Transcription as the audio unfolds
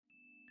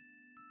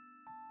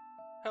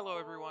Hello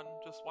everyone,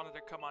 just wanted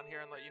to come on here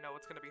and let you know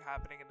what's going to be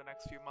happening in the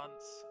next few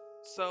months.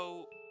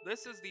 So,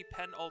 this is the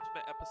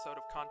penultimate episode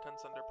of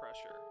Contents Under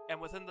Pressure,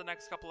 and within the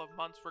next couple of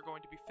months we're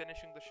going to be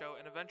finishing the show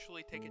and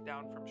eventually take it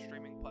down from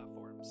streaming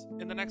platforms.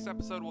 In the next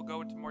episode we'll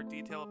go into more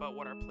detail about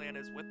what our plan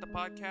is with the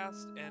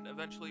podcast, and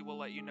eventually we'll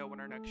let you know when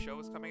our next show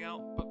is coming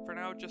out, but for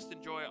now just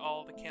enjoy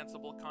all the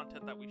cancelable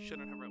content that we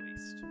shouldn't have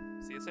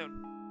released. See you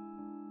soon.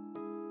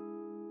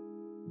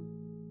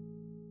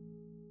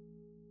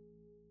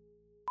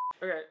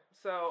 Okay,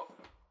 so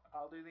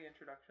I'll do the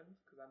introductions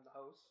because I'm the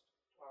host.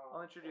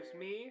 I'll introduce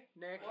me,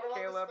 Nick, what about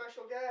Caleb, the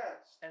special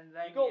guest? and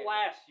then You go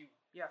last, you...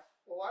 Yeah.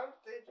 Well, why don't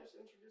they just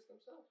introduce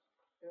themselves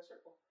in a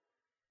circle?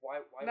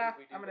 Why Nah,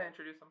 would we do I'm gonna that?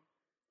 introduce them.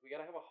 We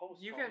gotta have a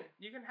host, You Tony.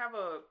 can have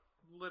a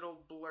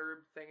little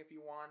blurb thing if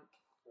you want.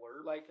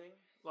 Blurb like- thing?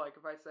 Like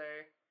if I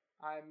say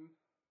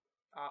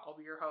I'll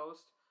be your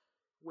host.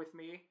 With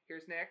me,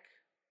 here's Nick.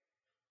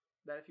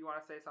 Then if you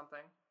want to say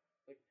something.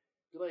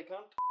 Good day,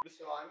 cunt.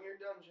 So I'm your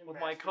dungeon With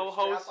master. my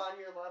co-host- Strap on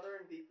your leather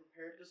and be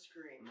prepared to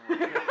scream. No,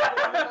 you're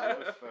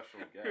a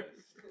special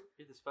guest.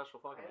 You're the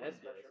special fucking I'm a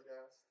head special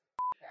guest.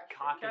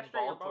 Cock and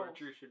Castrate your ball balls.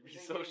 torture should be You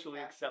think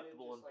socially getting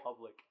acceptable castrated in just like-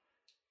 public.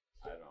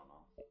 I don't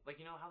know. Like,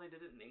 you know how they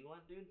did it in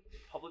England, dude?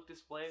 Public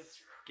display of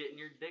getting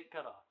your dick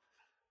cut off.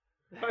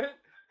 What?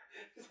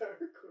 Is that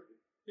recorded?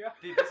 Yeah.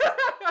 Dude,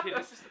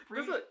 this is the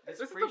pre-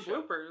 this is the pre-show.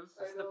 bloopers.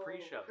 This is the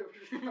pre-show. We're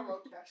just talking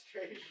about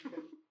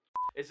castration.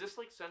 Is this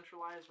like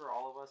centralized where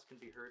all of us can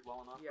be heard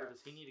well enough, or Yes.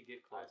 does he need to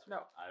get closer?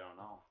 No. I don't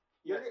know.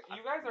 Yes,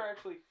 You guys are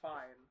actually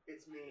fine.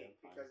 it's me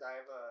because I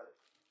have a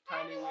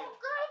Tiny little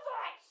wee. girl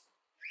voice.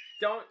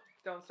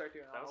 Don't start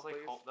doing That was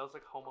like please. that was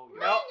like homo.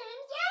 No.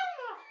 name's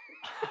Elmo.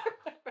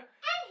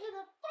 I'm here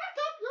to fuck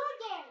up your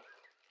day.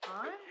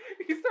 Huh?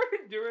 He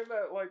started doing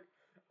that like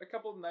a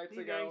couple of nights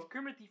Hey ago. guys,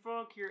 Kermit the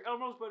Frog here.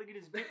 Elmo's about to get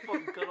his dick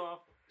fucking cut off.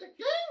 The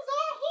game's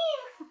all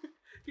here.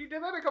 He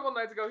did that a couple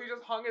nights ago. He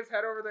just hung his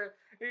head over there.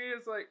 He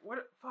was like,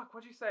 "What? Fuck?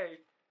 What'd you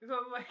say?" So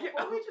I'm like, Why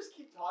don't we just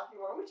keep talking?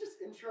 Why don't we just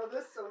intro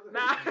this so that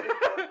Nah. we can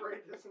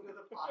incorporate this into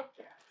the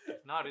podcast?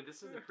 No, dude,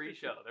 this is the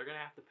pre-show. They're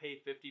gonna have to pay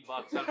 $50.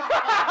 This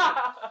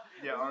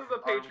is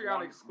a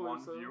Patreon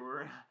exclusive. One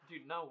viewer.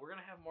 Dude, no, we're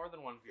gonna have more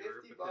than one viewer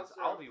 $50 because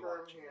for I'll a be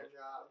firm watching hand it.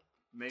 job.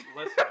 Make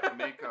Listen.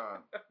 make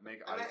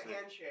I'm at Isaac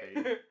handshake.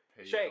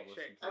 pay Shake, to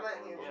listen shake. to I'm at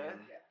our handshake.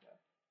 one. Yeah.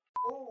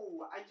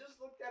 Oh, I just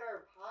looked at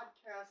our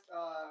podcast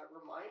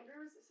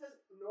reminders. It says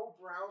no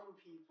brown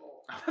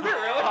people. Really?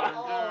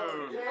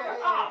 Oh, Dude.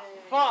 dang. Ah,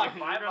 fuck. You're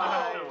gonna Bye.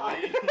 have to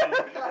leave.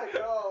 I gotta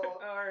go.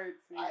 All right.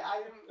 See.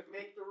 I didn't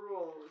make the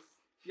rules.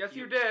 Yes,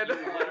 you did. You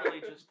literally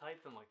just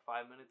typed them like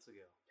 5 minutes ago.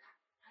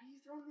 Why are you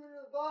throwing me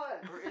under the bus?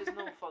 There is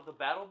no the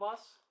battle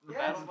bus. The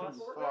Yes, battle bus.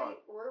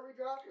 Fortnite. Where are we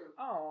dropping?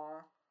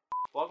 Aw.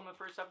 Welcome to the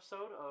first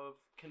episode of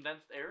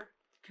Condensed Air.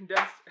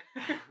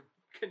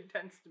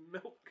 Condensed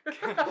milk.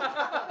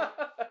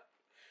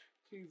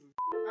 Jesus.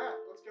 Alright,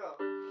 let's go.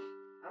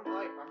 I'm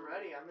hype. I'm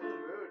ready. I'm in the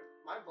mood.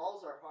 My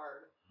balls are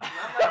hard.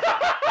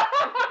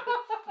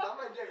 Not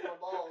my dick, my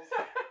balls.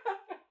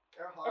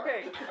 They're hard.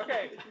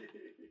 Okay.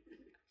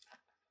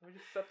 Let me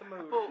just set the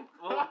mood.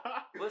 Well,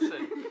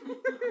 listen.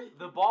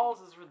 The balls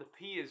is where the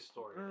pee is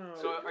stored.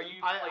 So are you?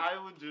 I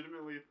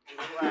legitimately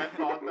I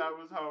thought that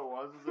was how it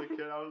was as a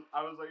kid.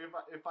 I was like,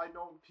 if I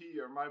don't pee,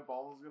 are my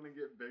balls gonna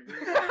get bigger?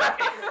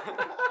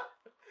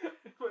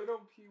 If I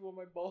don't pee, will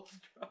my balls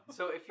drop?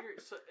 So if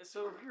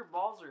if your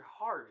balls are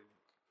hard,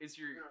 is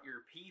your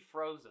pee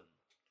frozen?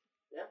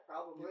 Yeah,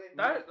 probably.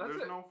 That's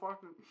There's it. no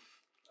fucking.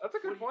 That's a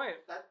good point.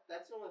 That's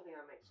the only thing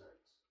that makes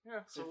sense.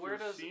 Yeah. So if where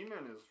your does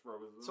semen is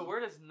frozen? so where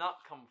does nut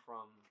come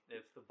from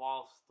if the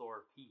balls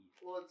store pee?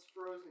 Well, it's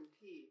frozen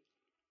pee.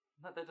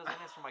 That doesn't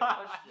answer my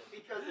question.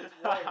 Because it's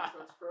white,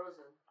 so it's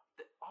frozen.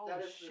 Oh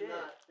That is shit! the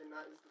nut. The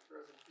nut is the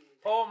frozen pee.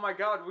 Oh my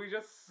God, we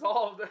just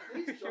solved.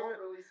 Please don't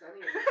release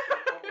any of this in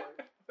public.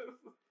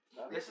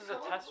 This is a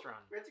test run.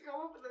 We have to come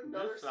up with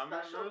another This, I'm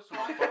special this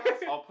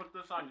podcast. I'll put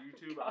this on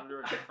YouTube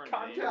under a different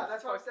name. Yeah,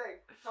 that's what I'm saying.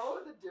 Come up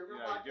with a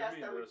different Yeah, give podcast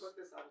me that we this. put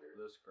this under.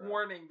 This crap.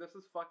 Warning, this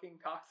is fucking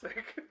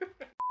toxic.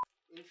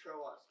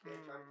 Intro us, bitch.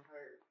 I'm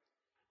tired.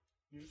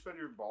 You said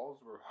your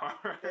balls were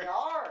hard. They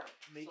are.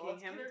 Making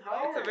let's him get her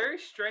tired. going. It's a very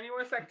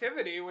strenuous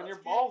activity when Let's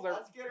your get- balls are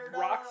let's get her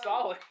rock done.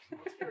 solid.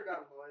 Let's get her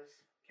done, boys.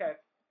 Okay.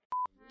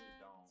 Really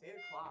don't. It's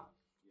 8 o'clock.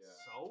 Yeah.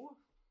 So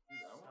Dude,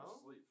 I want So?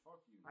 to sleep.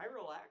 Fuck you. My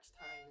relax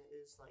time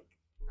is like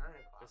 9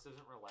 o'clock. this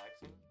isn't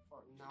relaxing.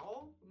 Fuck you.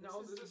 No,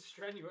 No, this is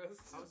strenuous.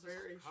 How is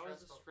very How is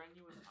this stressful.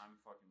 strenuous? I'm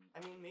fucking.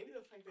 I mean, maybe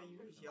the fact that you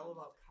just yell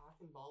about cock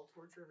and ball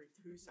torture every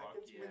 2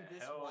 seconds when yeah,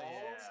 this hell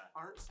walls yeah.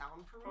 aren't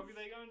soundproof. What are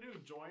they gonna do?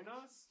 Join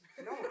us?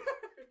 No.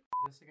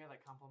 This is the guy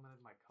that complimented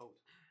my coat.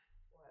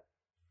 What?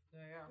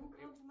 Yeah. Who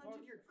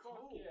complimented your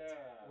coat?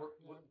 Yeah.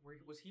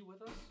 Was he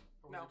with us?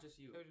 Or was No, it just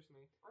you? It was just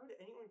me. Why would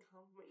anyone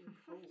compliment your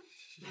coat?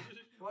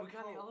 We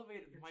got in the coat?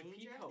 elevator. Your My jean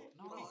pea jacket? coat.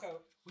 No, Your no. pea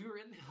coat. We were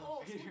in the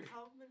Oh, elevator. someone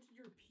complimented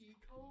your pea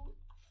coat?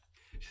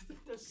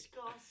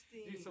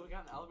 Disgusting. Dude, so we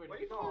got in the elevator.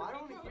 No, I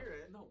don't want to hear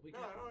it. No, we No,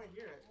 got. I don't want to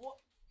hear it. What?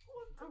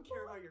 I don't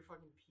care about your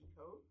fucking pea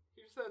coat.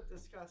 He 100%.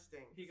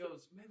 Disgusting. He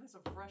goes, man, that's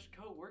a fresh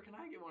coat. Where can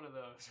I get one of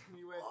those? And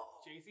you went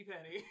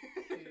JCPenney.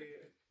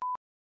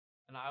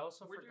 And I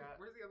also Where's forgot.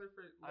 the other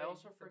I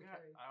also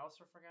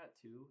forgot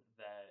too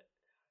that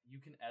you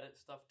can edit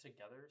stuff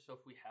together. So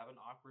if we have an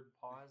awkward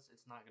pause,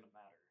 it's not gonna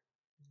matter.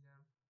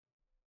 Yeah.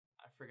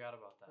 I forgot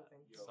about that.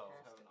 Yo, So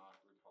have an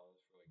awkward pause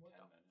for like What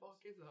 10 the minutes.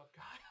 fuck is up,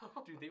 Kyle?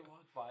 dude, they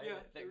walked by.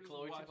 Yeah, that they were just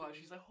Chloe chick, watching.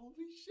 she's like,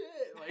 holy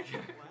shit! Like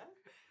What?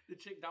 the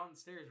chick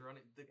downstairs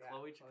running, the Yeah,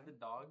 Chloe chick, Chloe. the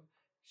dog.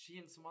 She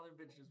and some other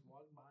bitch just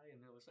walked by and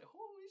they was like,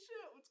 holy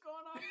shit, what's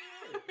going on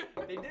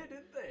there? They did,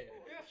 didn't they?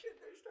 Yeah. Shit,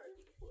 they're starting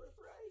to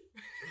forthright.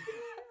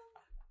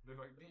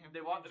 They're like, damn. They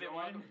can walked. we They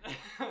walked. join?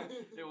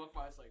 They walked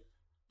by. It's like,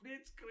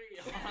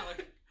 Blitzkrieg.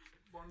 Like,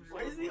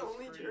 Why is the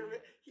only German?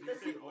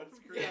 That's the only,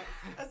 Blitzkrieg? yeah,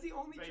 that's the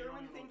only But you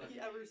German don't thing know what he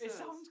that ever it says.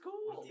 sounds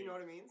cool. Do you know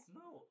what it means?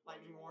 No.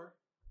 Lightning War.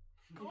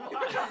 Oh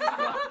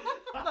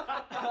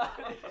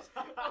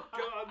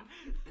God.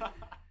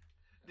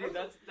 Dude,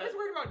 that's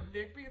worried about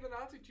Nick being the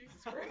Nazi.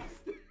 Jesus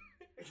Christ.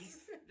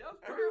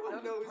 Everyone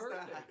that's knows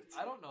perfect. that.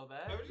 I don't know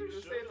that. I was just You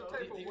gonna say it's a should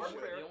type know. of You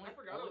warfare. should. I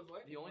forgot it was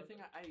lightning. The only thing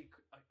I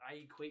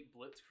equate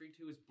Blitzkrieg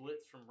to is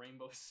Blitz from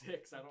Rainbow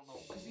Six. I don't know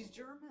because he's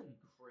German.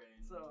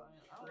 Cringe. So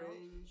I don't know.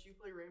 Cringe. You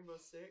play Rainbow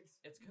Six?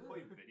 It's You good.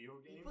 play video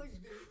You games? play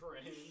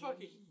Cringe.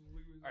 fucking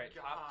All right,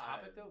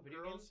 topic though.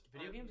 Video Girls games.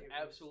 Video aren't games video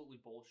games. absolutely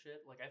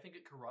bullshit. Like I think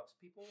it corrupts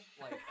people.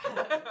 Like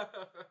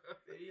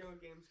Video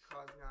games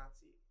cause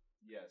Nazi.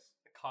 Yes.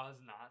 cause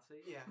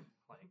Nazi. Yeah.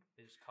 Like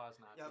they just cause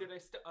Nazi. Yep. Did I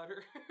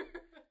stutter?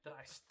 Did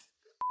I?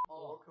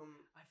 Oh, Welcome.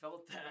 I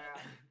felt that.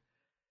 back.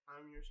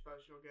 I'm your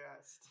special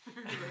guest.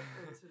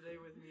 And today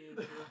with me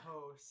is your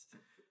host.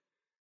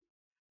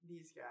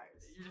 These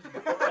guys.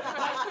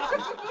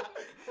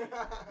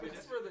 You're just-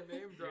 Just for the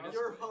name drop.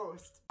 Your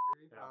host.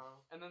 Yeah.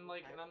 Oh, And then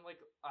like, okay.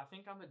 I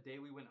think on the day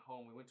we went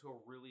home, we went to a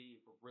really,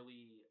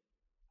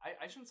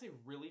 I shouldn't say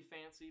really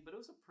fancy, but it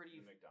was a pretty.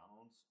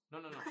 McDonald's?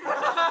 No. There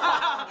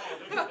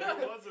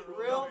was a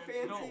Real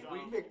fancy fancy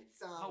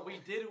McDonald's. No,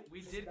 McDonald's.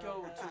 we did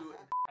go to.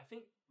 I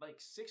think like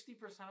 60%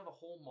 of the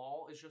whole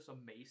mall is just a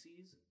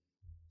Macy's.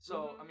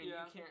 So I mean,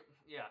 yeah. you can't.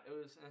 Yeah, it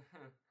was.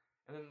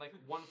 And then like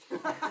one.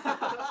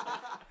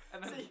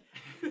 And then. See?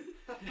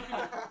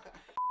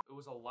 It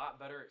was a lot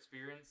better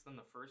experience than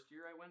the first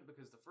year I went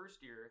because the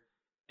first year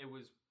it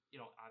was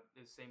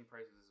the same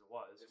prices as it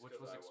was, It's which 'cause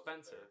was I wasn't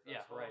expensive. there.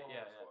 Yeah, That's why. right.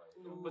 Yeah, That's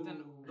yeah. why. But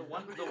then the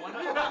one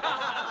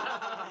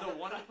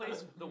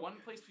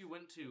place we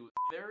went to,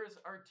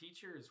 our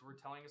teachers were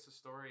telling us a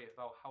story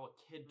about how a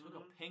kid took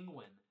a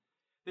penguin.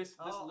 This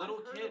little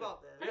I've heard kid. about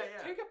this. Yeah,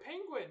 yeah. Take a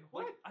penguin.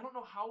 What? Like I don't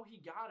know how he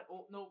got it.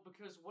 Oh no,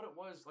 because what it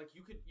was like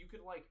you could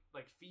like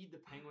feed the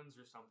penguins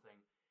or something,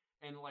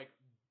 and like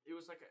it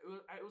was like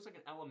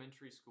an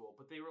elementary school,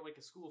 but they were like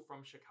a school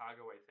from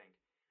Chicago, I think,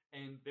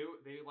 and they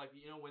like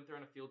went there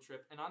on a field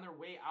trip, and on their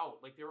way out,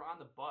 like they were on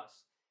the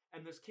bus,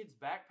 and this kid's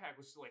backpack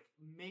was like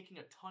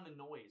making a ton of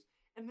noise,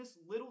 and this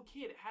little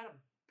kid had a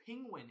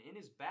penguin in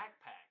his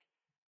backpack.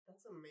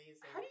 That's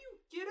amazing. How do you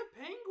get a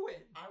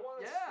penguin? I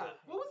want to Yeah.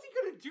 What was he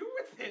gonna do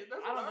with it?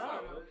 That's I what don't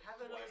know. Have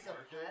it as a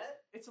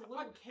pet? It's a A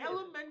little kid.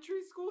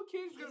 elementary school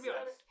kid's gonna He's be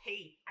like, gonna-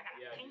 "Hey, I got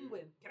Yeah, a dude.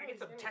 penguin. Can I get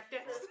No, some he's tech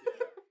gonna decks?"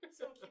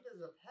 Some keep it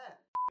as a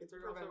pet. It's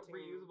They're also preventing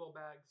reusable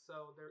bags,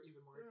 so they're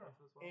even more Yeah.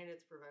 expensive as well. and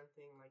it's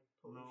preventing like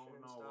pollution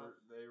and No, stuff.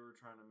 they were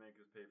trying to make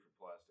us pay for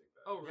plastic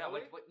bags. Oh, Yeah,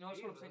 really? like no,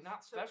 that's what I'm saying. Jesus.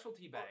 Not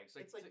specialty Well, bags.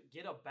 Like, it's like- to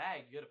get a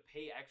bag, you got to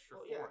pay extra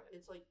Oh for yeah, it.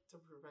 it's like to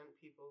prevent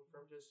people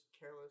from just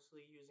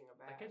carelessly using a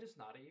bag. That guy just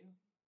nodded at you.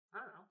 I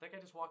don't know. That guy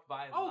just walked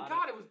by. And Oh nodded.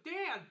 God, it was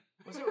Dan.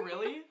 Was it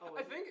really? Oh,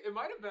 I think it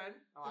might have been.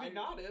 Oh, He I-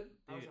 nodded.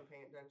 I Dude, wasn't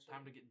paying attention.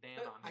 time to get Dan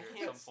on I here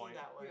can't at some point. see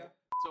that way. Yeah.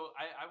 So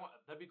I want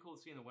that'd be cool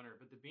to see in the winter.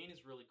 But the bean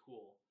is really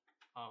cool.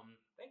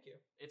 Thank you.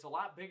 It's a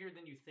lot bigger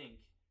than you think.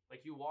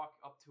 Like you walk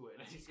up to it.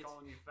 And He's it's,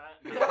 calling you fat.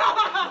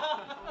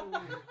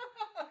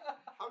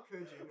 How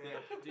could you,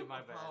 man? Yeah, dude, my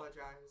bad.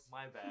 Apologize.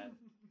 my bad.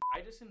 I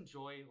just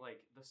enjoy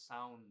like the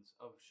sounds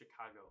of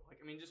Chicago.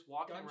 Like I mean, just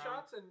walking around.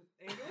 Gunshots and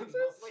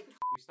ambulances. Like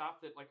We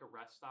stopped at like a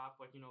rest stop,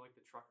 like like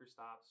the trucker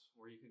stops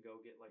where you can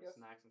go get like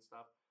Yes. snacks and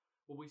stuff.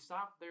 Well, we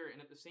stopped there,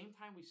 and at the same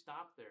time we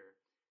stopped there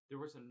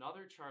was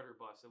another charter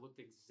bus that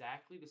looked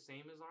exactly the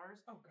same as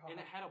ours, Oh God. and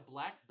it had a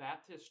Black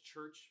Baptist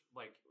church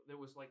like there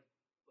was like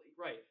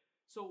right.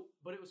 So,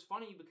 but it was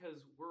funny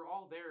because we're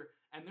all there,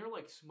 and they're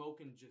like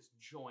smoking just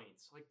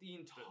joints, like the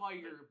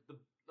entire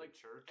like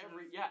church.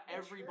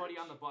 everybody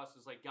on church? the bus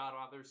is like got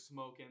off there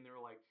smoking. They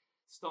were like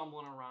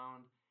stumbling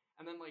around,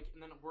 and then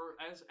we're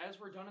as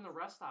we're done in the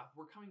rest stop,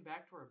 we're coming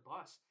back to our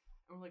bus,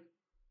 and we're like,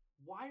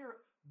 why are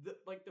the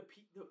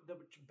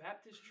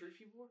Baptist church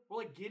people we're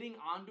like getting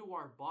onto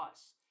our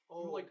bus? And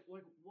we're like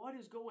what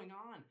is going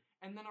on?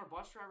 And then our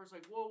bus driver's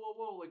like,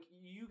 whoa, like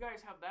you guys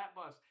have that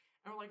bus.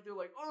 And they're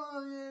like,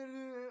 oh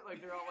yeah,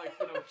 like they're all like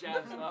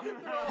jazzed up.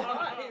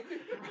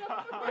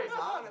 What is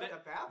on at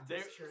the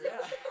Baptist church? Yeah.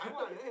 I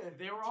want in.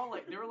 They were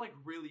like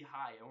really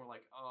high, and we're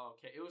like, oh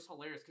okay. It was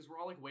hilarious because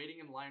we're all like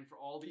waiting in line for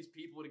all these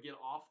people to get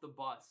off the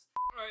bus.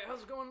 All right,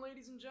 how's it going,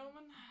 ladies and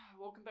gentlemen?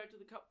 Welcome back to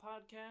the Cup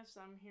Podcast.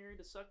 I'm here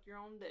to suck your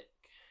own dick.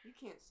 You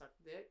can't suck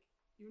dick.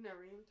 You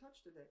never even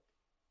touched a dick.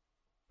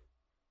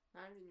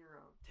 Not even your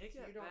own. Take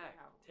So it you don't back.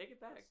 have one. Take it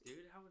back,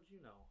 dude. How would you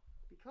know?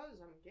 Because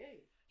I'm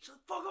gay. Shut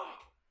the fuck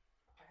up!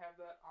 I have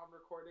that on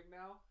recording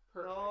now.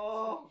 Perfect.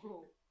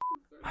 No.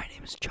 My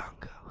name is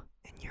Jongo,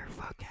 and you're a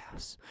fuck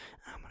ass,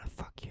 and I'm gonna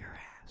fuck your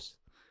ass.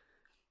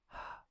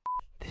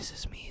 This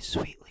is me,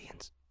 sweetly and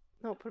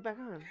No, put it back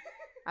on.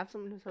 I have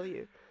something to tell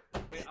you.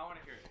 Wait, I want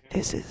to hear it.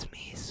 this is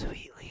me,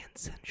 sweetly and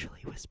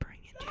sensually whispering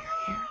into your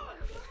ear.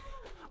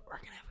 We're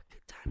gonna have a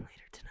good time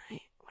later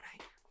tonight when I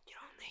get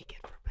all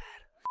naked for bed.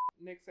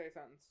 Nick, say a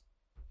sentence.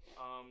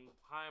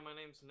 Hi, my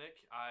name's Nick.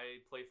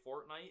 I play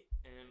Fortnite,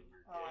 and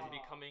I'm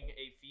becoming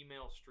a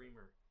female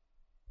streamer.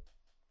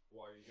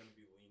 Why are you gonna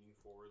be leaning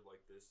forward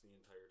like this the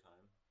entire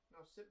time?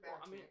 No, sit back.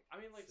 Well, I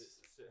mean, like,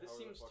 Sit this however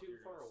seems the fuck too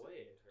you're far gonna sit away.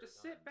 the entire Just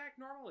time. sit back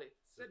normally.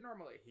 Sit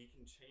normally. He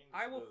can change.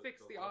 I will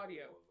fix the level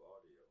audio. of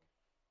audio.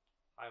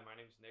 Hi, my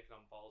name's Nick, and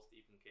I'm balls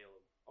deep in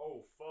Caleb.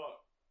 Oh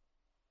fuck!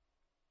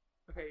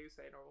 Okay, you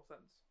say a normal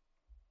sentence.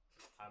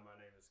 Hi, my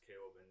name is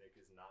Caleb, and Nick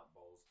is not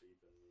balls deep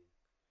in me.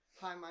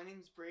 Hi, my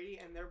name's Brady,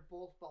 and they're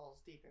both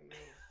balls deep in me.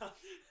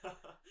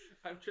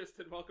 I'm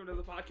Tristan. Welcome to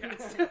the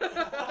podcast.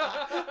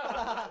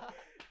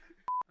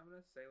 I'm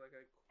gonna say like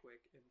a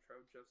quick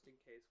intro just in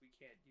case we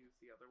can't use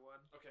the other one.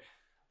 Okay,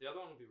 the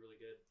other one will be really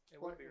good. It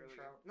What would be really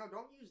intro? good. No,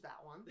 don't use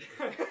that one.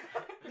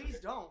 Please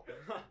don't.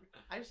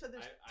 I just said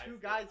there's two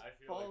feel, guys I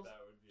feel balls. like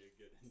that would be a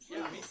good intro.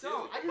 Yeah, Please me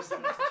don't. too. I just said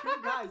there's two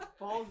guys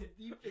balls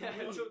deep in Yeah,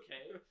 me. it's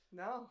okay.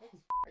 No.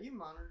 Are you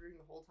monitoring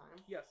the whole time?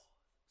 Yes.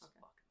 It's Okay.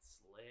 fucking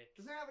slick.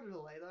 Does it have a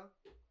delay though?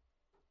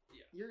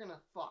 Yeah. You're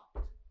gonna fuck.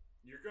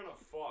 You're gonna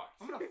fuck.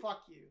 I'm gonna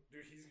fuck you.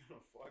 Dude, he's gonna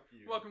fuck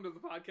you. Welcome to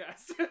the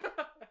podcast.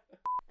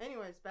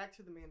 Anyways, back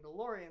to the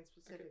Mandalorian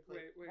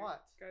specifically. wait,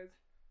 What? guys.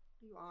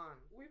 What are you on?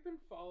 We've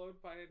been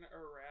followed by an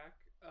Iraq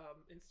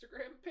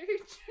Instagram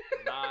page.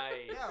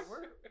 Nice. Yeah,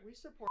 we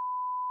support.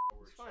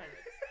 We're It's fine.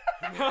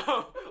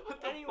 No.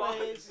 What the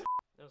Anyways. fuck?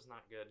 That was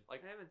not good. I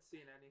Like, haven't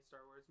seen any Star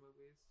Wars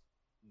movies.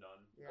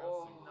 None. Yeah.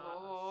 oh, Not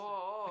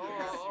Are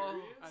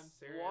you serious? I'm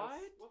serious.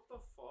 What? What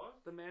the fuck?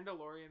 The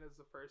Mandalorian is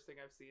the first thing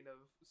I've seen of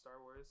Star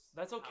Wars.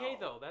 That's okay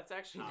How? though. That's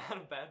actually How?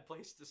 not a bad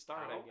place to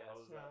start, I How- guess.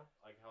 How's Yeah. that?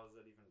 Like, how is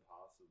that even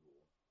possible?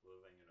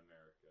 Living in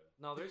America.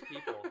 No, there's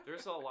people.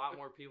 There's a lot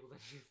more people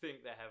than you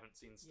think that haven't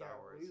seen Star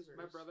Yeah, Wars. losers.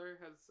 My brother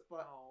has.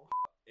 But- oh.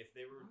 If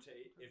they were to,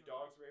 if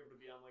dogs were able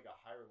to be on like a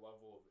higher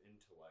level of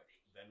intellect,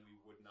 then we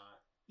would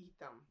not. Eat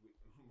them. We,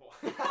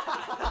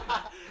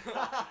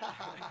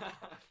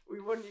 We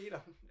wouldn't eat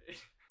them.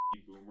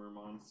 boomer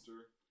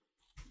monster.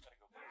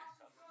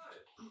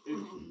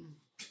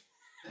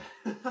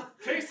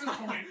 Case in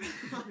point.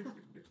 Part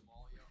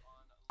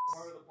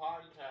of the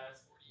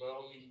podcast, but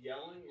I'll be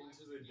yelling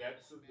into the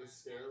depths of the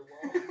stairwell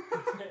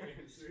to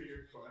answer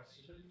your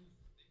questions.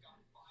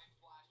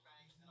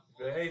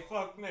 Hey,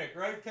 fuck Nick,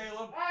 right,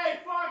 Caleb? Hey,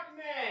 fuck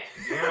Nick!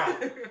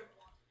 Yeah.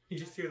 You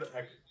just hear the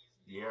echo.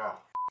 Yeah.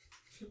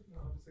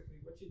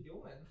 What you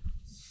doing?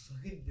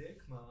 Sucking dick,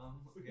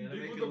 Mom. We gotta Dick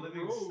make with a the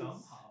living bros.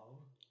 somehow.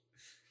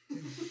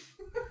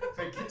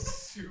 Like, it's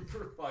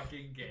super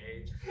fucking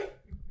gay.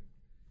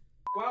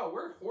 Wow,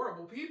 we're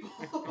horrible people.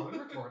 Are we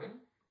recording?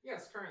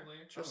 Yes, currently.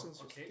 Tristan's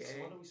just Okay, gay. so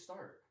when do we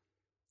start?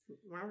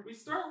 Whenever- We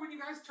start when you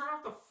guys turn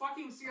off the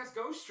fucking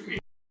CS:GO stream.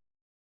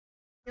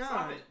 Yeah.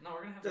 Stop it. No,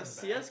 we're gonna have The that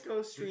in the back. CS:GO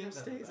We stream have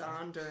that in the stays back.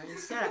 on during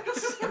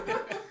sex.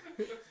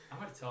 I'm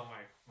gonna tell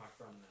my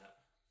friend that.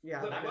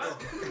 Yeah. What?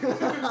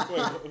 that's-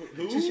 Wait,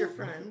 who? Just your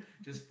friend.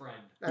 Just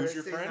friend. That Who's it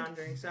your stays friend? on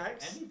during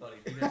sex. Anybody.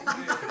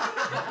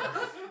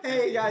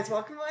 Hey guys,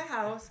 welcome to my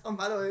house.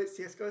 By the way,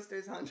 CS:GO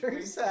stays on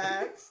during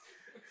sex.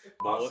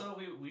 Also,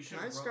 we should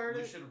Can I start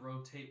we it? should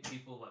rotate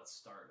people that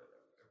start it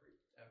every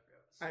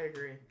episode. I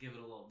agree. Give it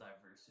a little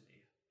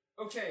diversity.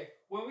 Okay,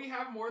 when we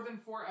have more than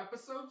 4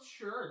 episodes,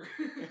 sure.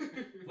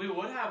 We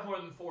would have more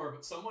than 4,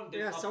 but someone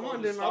didn't. Yeah, upload someone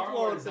the didn't Star upload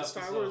Wars the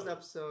Star Wars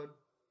episode.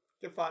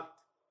 Get fucked.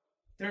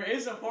 There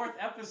is a 4th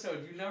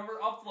episode. You never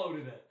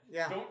uploaded it.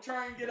 Yeah. Don't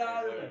try and get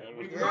out of it.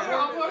 We Yeah.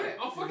 I'll upload it.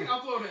 I'll fucking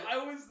upload it. I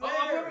was I'll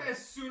there. upload it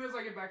as soon as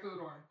I get back to the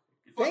dorm.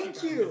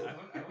 Thank you.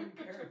 I wouldn't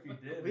care if you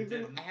did. We've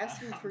been Didn't.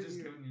 asking for I'm just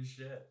you. giving you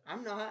shit.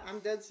 I'm not. I'm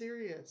dead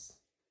serious.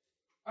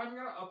 I'm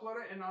gonna upload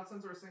it and not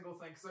censor a single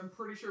thing because I'm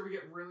pretty sure we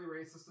get really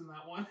racist in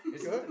that one.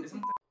 Good.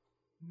 Isn't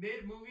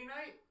Mid movie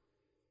night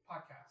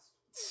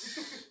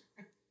podcast.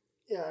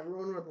 Yeah,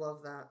 everyone would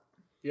love that.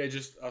 Yeah,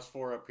 just us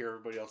 4 up here,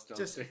 everybody else Just,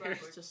 downstairs.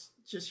 Exactly.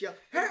 just yell.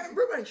 Hey,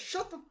 everybody,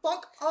 shut the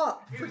fuck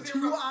up for Here's 2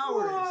 everyone-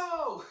 hours.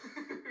 Whoa!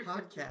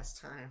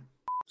 Podcast time.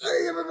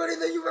 Hey, everybody,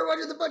 thank you for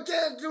watching the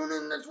podcast. Tune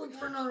in next week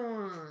for another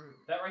one.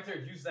 that right there?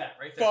 Use that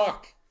right there.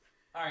 Fuck!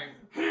 All right.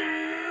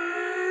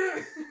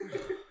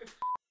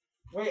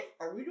 Wait,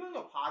 are we doing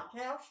a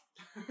podcast?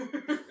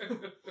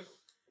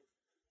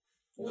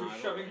 No, You're I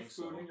don't shoving think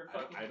food so. in your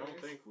fucking I don't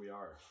face. think we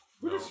are.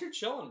 We're just here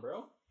chilling,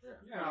 bro.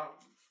 Yeah.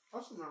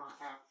 Us not,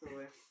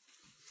 actually.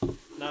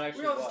 Not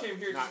actually. We all just came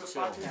here Not just to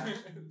chill. podcast.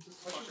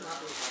 Just Let's fuck just not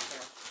do around. a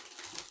podcast.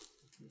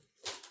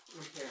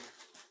 Okay.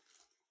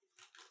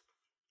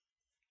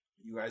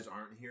 You guys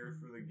aren't here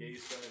for the gay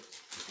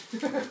sex.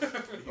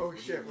 Oh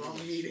shit, we're on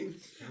meeting.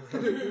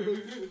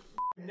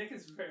 Nick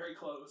is very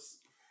close.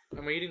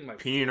 I'm eating my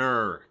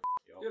Peener.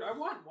 Dude, I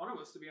want one of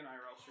us to be an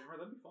IRL streamer.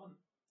 That'd be fun.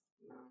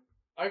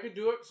 I could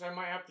do it because I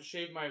might have to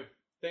shave my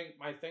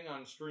thing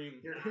on stream.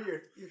 You're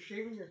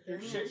shaving your thing.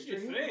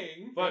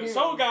 thing. But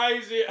so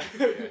guys, yeah.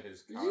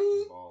 His cock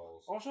and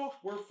balls. Also,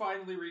 We're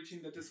finally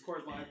reaching the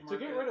Discord live to market.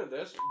 get rid of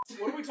this,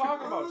 what are we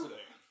talking about today?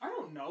 I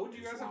don't know. Do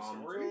you guys have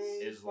Islam. stories?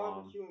 Islam.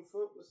 Barbecue and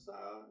foot massage.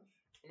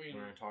 I mean,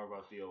 We're gonna talk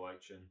about the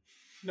election.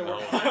 No, No.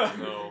 we're not.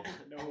 No.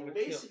 No.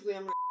 Basically,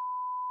 I'm gonna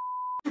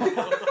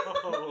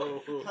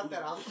cut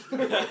that out.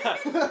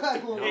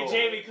 Hey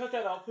Jamie, cut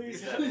that out,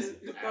 please. That's a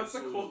cold.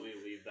 Absolutely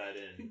leave that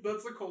in.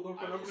 That's a cold open.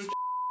 I I'm will gonna.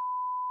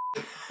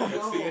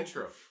 That's the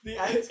intro.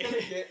 It's gonna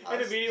get us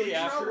And immediately in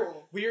after,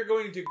 trouble. we are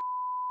going to.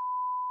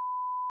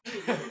 Dude,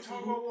 we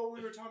talk about what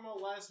we were talking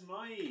about last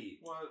night.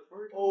 What?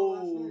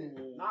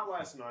 Not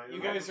last night.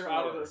 You guys are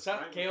out of the.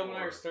 Seth, Night Caleb, and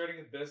I are before. starting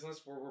a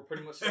business where we're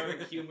pretty much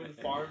starting human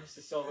farms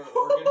to sell their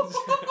organs.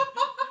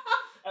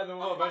 And then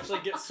we'll eventually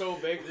get so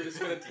big, we're just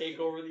going to take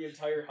over the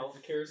entire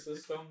healthcare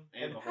system.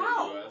 And the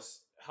How? whole US.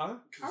 Huh?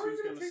 How are you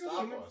gonna Who's take gonna a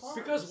stop human us? farm?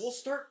 Because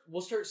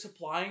we'll start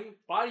supplying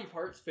body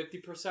parts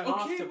 50%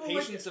 off Okay, to well,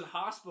 patients in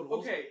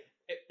hospitals. Okay.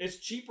 It's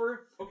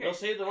cheaper. Okay. They'll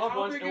save their loved How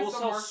ones, big and is we'll the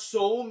sell market?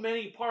 so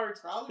many parts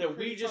Probably that we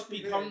pretty just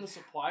fucking become big. the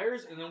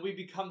suppliers, and then we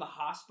become the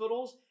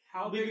hospitals.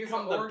 How We big is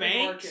become the the Oregon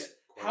banks. market?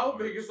 How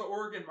big is the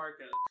Oregon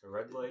market? The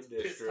red light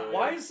Piss district. time.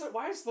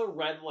 Why is the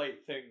red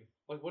light thing?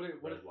 Like what?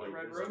 What? Red light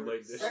Red district. room?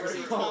 Light Sexy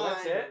district. Oh,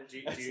 that's time. it? Do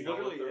you That's know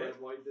what literally the it. red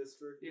light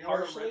district? Do you know what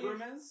a Partially. red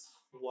room is?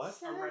 What?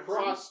 A red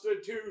room?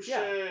 Prostitution.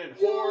 Yeah.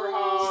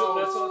 Whorehouse. So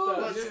that's what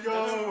the Let's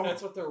go.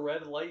 That's what the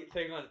red light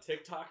thing on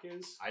TikTok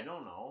is. I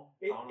don't know.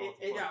 I It don't know what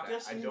the fuck that-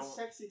 just I means don't.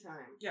 sexy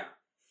time. Yeah.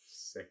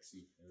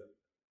 Sexy.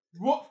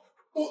 What?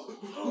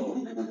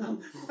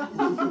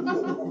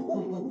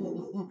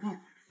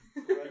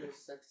 Red is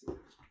sexy.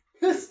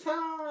 This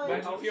time.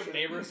 Imagine if you have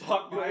neighbors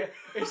walk by.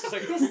 It's just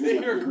like they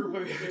hear a group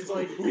of you. It's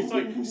like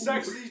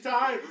sexy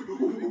time.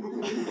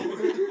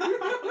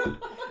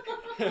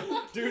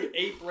 Dude,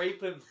 ape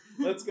raping.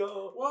 Let's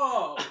go.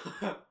 Whoa.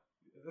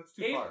 That's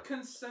too Ape far.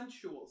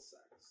 consensual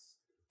sex.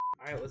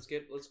 All right, let's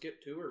get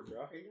to her,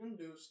 bro. Are you gonna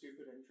do a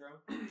stupid intro?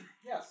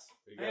 Yes.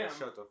 You I gotta am.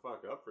 shut the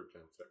fuck up for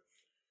 10 seconds.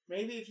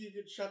 Maybe if you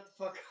could shut the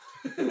fuck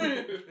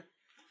up.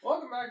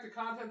 Welcome back to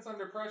Contents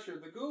Under Pressure,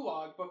 the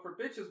gulag, but for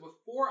bitches with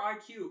 4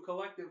 IQ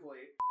collectively.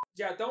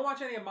 Yeah, don't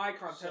watch any of my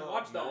content. So-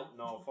 watch them.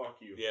 No, fuck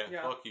you.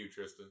 Yeah. Fuck you,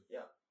 Tristan.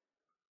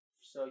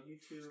 So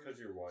YouTube Because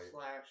you're white.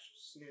 /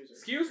 snoozer.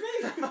 Excuse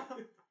me?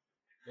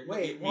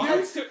 Wait, You- what?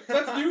 News to,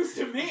 that's news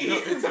to me. No,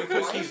 it's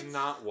because What? he's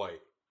not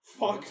white.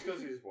 Fuck. It's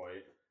because he's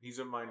white. He's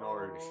a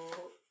minority.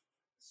 Oh,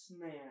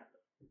 snap.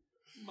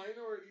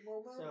 Minority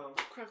moment. So,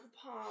 Crackle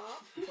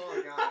pop. that's all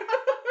I got.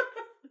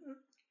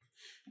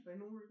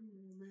 Minority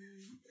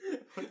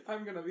moment.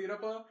 I'm gonna beat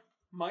up a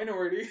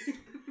minority.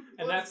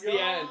 And Let's that's the go.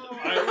 end. All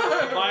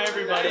right, bye,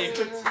 everybody.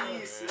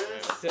 Expertise, Yeah.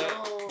 let's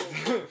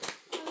go.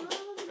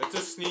 It's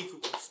a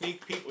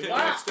sneak peek to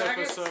Relax,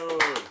 next faggots.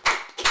 episode.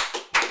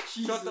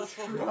 Jesus the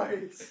fuck up.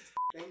 Christ.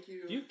 Thank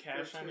you. Do you have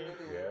cash for on you?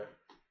 tuning in. Yeah.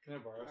 Can I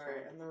borrow some?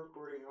 Alright, and the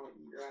recording, I'll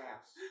eat your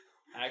ass.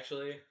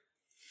 Actually.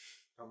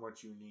 How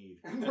much you need?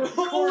 And the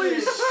Holy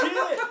recording.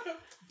 shit!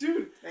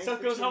 Dude, Thanks Seth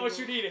for goes, how tuning much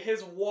you in. need?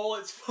 His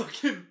wallet's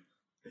fucking...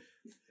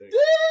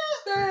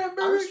 Damn,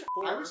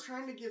 I was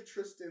trying to give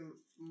Tristan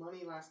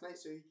money last night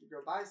so he could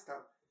go buy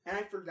stuff, and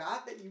I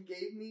forgot that you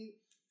gave me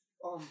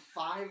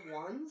 5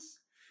 ones.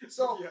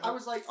 So Yeah. I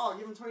was like, "Oh,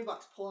 give him $20.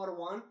 Pull out a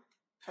 1."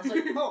 I was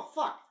like, "Oh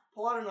fuck,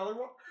 pull out another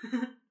one."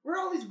 Where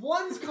all these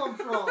ones come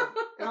from?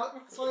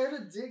 So I had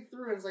to dig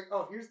through, and it's like,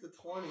 "Oh, here's the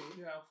 20."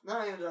 Yeah. Then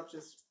I ended up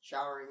just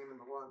showering him in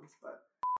the ones, but